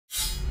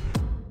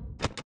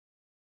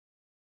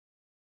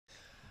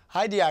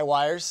Hi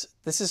DIYers,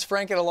 this is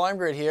Frank at Alarm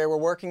Grid here. We're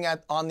working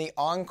on the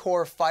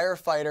Encore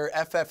FireFighter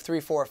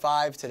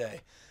FF345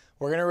 today.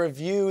 We're going to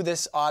review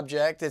this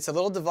object. It's a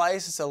little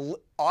device, it's an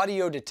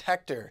audio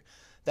detector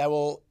that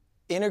will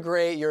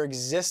integrate your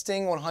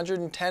existing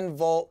 110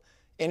 volt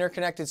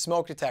interconnected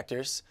smoke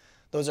detectors.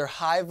 Those are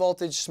high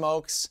voltage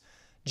smokes.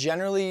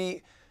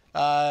 Generally,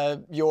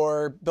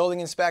 your building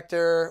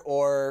inspector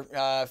or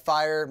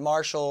fire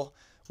marshal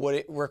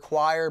would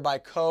require by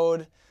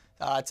code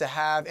to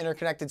have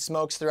interconnected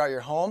smokes throughout your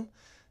home.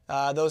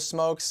 Those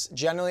smokes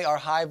generally are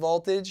high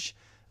voltage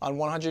on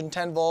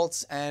 110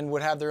 volts and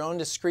would have their own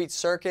discrete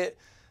circuit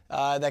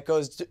that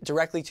goes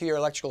directly to your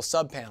electrical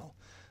subpanel.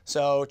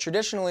 So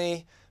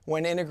traditionally,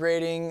 when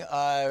integrating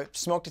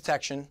smoke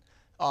detection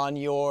on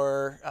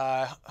your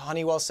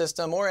Honeywell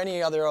system or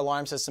any other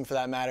alarm system for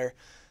that matter,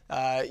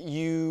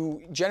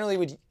 you generally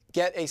would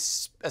get a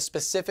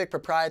specific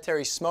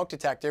proprietary smoke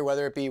detector,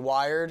 whether it be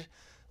wired,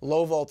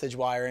 low voltage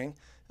wiring,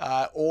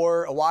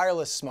 or a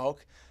wireless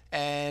smoke,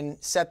 and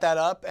set that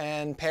up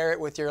and pair it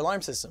with your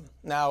alarm system.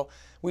 Now,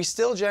 we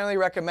still generally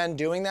recommend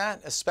doing that,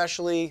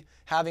 especially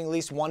having at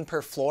least one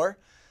per floor,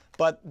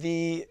 but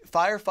the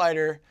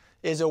Firefighter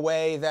is a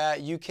way that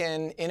you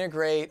can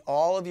integrate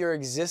all of your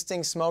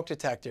existing smoke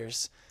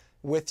detectors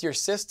with your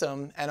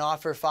system and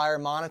offer fire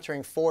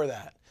monitoring for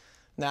that.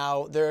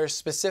 Now, there are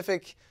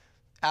specific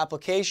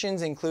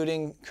applications,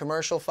 including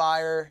commercial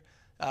fire,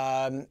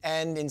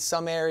 and in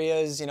some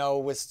areas, you know,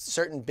 with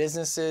certain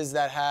businesses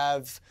that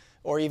have,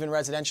 or even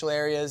residential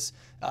areas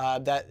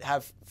that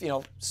have, you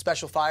know,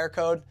 special fire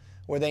code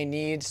where they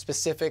need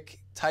specific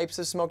types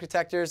of smoke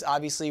detectors.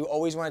 Obviously, you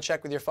always want to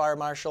check with your fire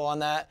marshal on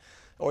that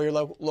or your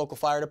local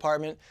fire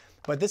department.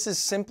 But this is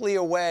simply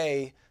a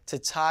way to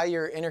tie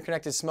your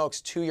interconnected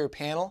smokes to your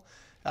panel.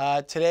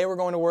 Today, we're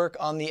going to work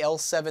on the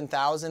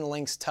L7000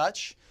 Lynx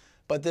Touch,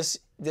 but this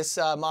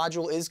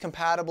module is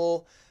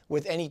compatible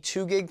with any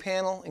 2 gig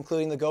panel,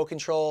 including the Go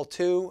Control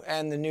 2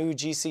 and the new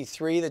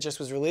GC3 that just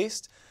was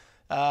released,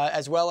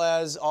 as well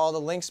as all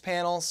the Lynx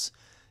panels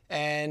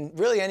and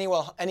really any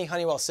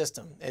Honeywell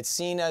system. It's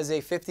seen as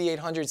a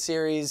 5800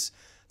 series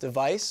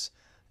device,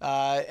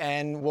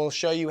 and we'll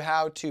show you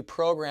how to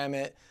program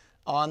it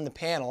on the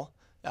panel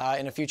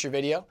in a future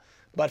video.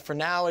 But for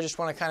now, I just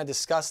want to kind of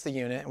discuss the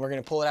unit, and we're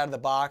going to pull it out of the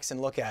box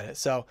and look at it.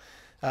 So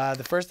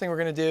the first thing we're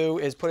going to do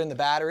is put in the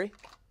battery.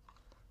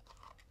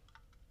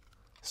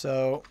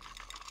 So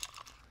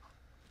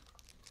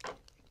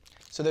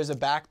there's a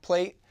back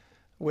plate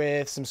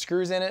with some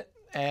screws in it,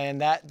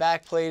 and that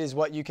back plate is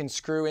what you can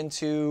screw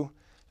into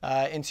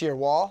your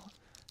wall.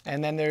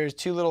 And then there's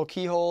 2 little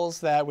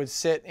keyholes that would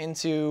sit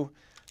into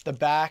the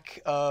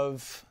back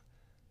of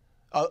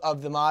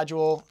the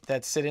module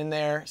that sit in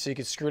there, so you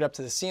could screw it up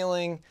to the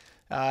ceiling.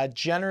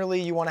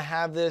 Generally, you want to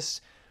have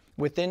this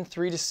within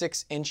 3 to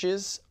 6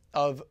 inches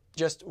of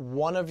just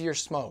one of your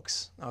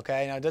smokes,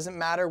 okay? Now, it doesn't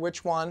matter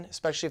which one,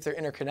 especially if they're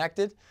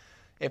interconnected.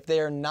 If they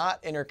are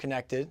not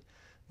interconnected,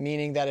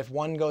 meaning that if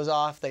one goes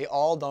off, they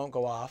all don't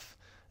go off,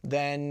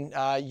 then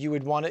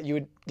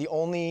the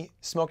only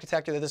smoke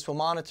detector that this will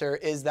monitor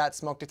is that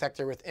smoke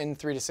detector within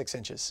 3 to 6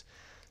 inches.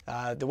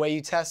 The way you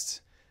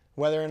test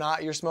whether or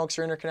not your smokes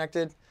are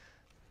interconnected,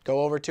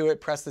 go over to it,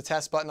 press the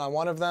test button on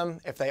one of them.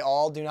 If they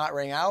all do not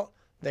ring out,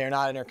 they are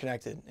not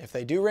interconnected. If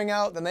they do ring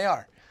out, then they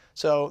are.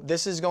 So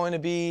this is going to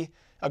be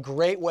a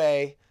great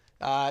way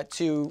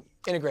to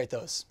integrate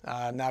those.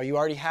 Now, you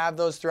already have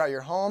those throughout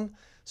your home,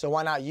 so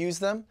why not use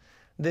them?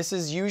 This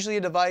is usually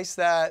a device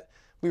that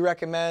we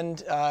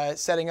recommend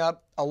setting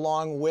up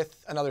along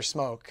with another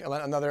smoke,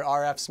 another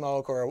RF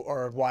smoke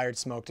or wired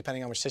smoke,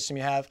 depending on which system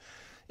you have.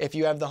 If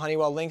you have the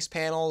Honeywell Lynx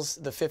panels,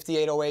 the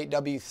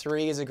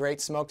 5808W3 is a great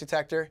smoke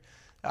detector.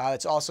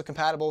 It's also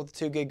compatible with the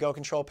 2 gig Go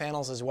Control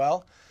panels as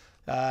well.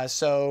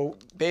 So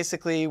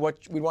basically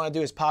what we want to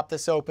do is pop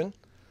this open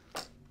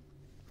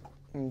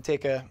and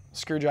take a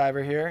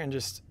screwdriver here and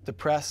just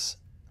depress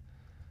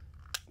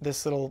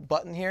this little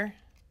button here.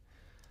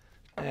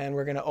 And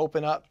we're going to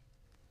open up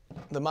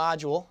the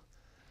module.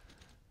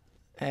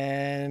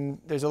 And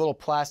there's a little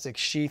plastic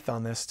sheath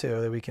on this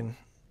too that we can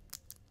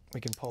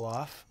pull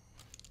off.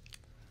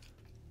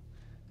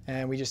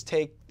 And we just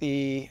take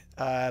the,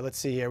 let's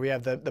see here, we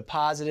have the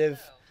positive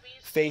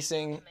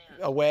facing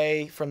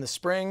away from the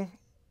spring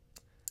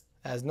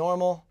as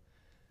normal.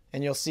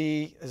 And you'll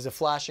see there's a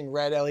flashing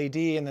red LED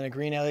and then a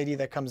green LED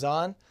that comes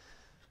on.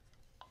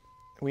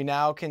 We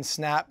now can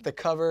snap the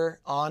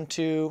cover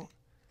onto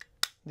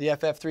the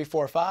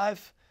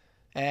FF345,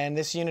 and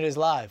this unit is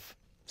live.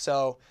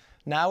 So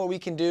now what we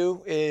can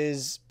do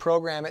is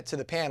program it to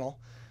the panel.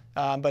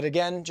 But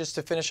again, just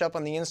to finish up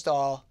on the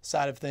install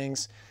side of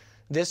things,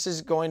 this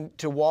is going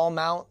to wall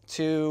mount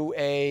to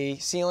a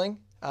ceiling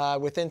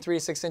within 3 to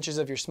 6 inches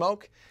of your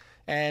smoke,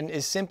 and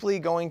is simply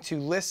going to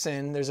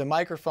listen. There's a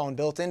microphone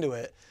built into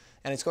it,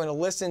 and it's going to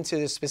listen to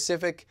the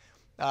specific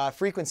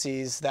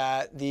frequencies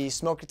that the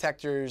smoke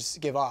detectors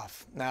give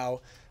off.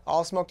 Now,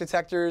 all smoke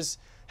detectors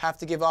have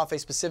to give off a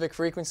specific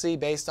frequency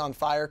based on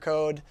fire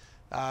code,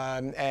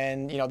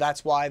 and you know,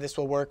 that's why this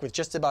will work with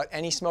just about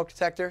any smoke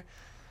detector.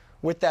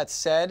 With that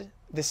said,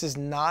 this is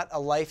not a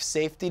life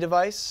safety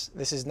device.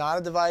 This is not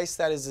a device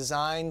that is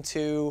designed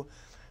to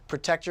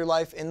protect your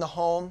life in the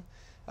home.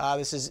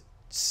 This is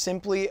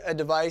simply a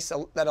device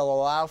that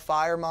will allow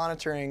fire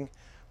monitoring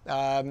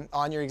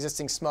on your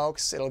existing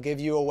smokes. It'll give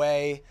you a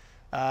way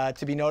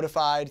to be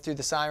notified through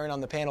the siren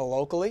on the panel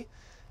locally,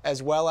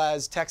 as well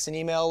as text and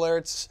email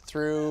alerts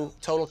through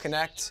Total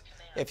Connect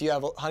if you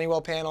have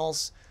Honeywell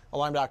panels,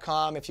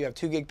 Alarm.com if you have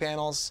 2 gig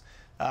panels,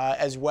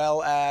 as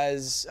well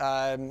as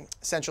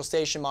central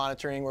station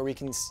monitoring where we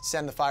can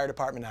send the fire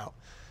department out.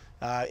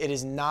 It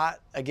is not,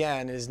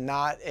 again, it is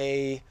not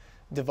a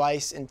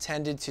device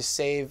intended to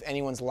save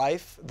anyone's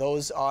life.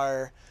 Those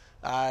are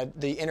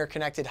the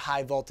interconnected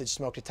high voltage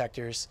smoke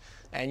detectors,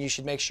 and you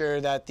should make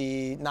sure that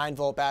the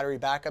 9-volt battery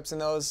backups in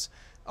those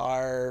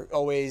are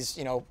always,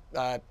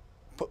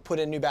 put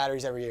in new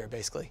batteries every year,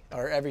 basically,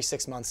 or every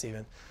 6 months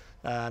even.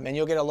 And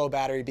you'll get a low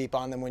battery beep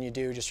on them when you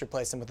do. Just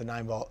replace them with a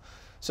 9-volt.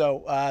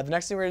 So the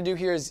next thing we're going to do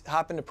here is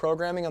hop into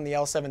programming on the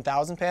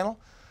L7000 panel,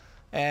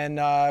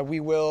 and we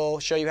will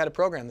show you how to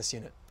program this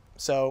unit.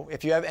 So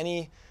if you have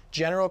any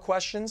general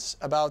questions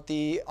about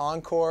the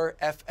Encore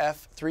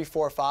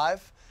FF345,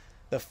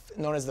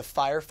 known as the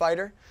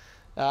Firefighter,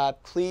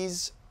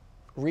 please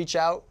reach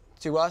out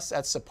to us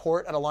at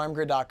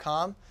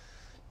support@alarmgrid.com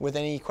with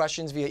any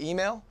questions via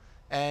email.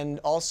 And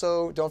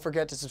also, don't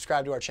forget to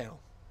subscribe to our channel.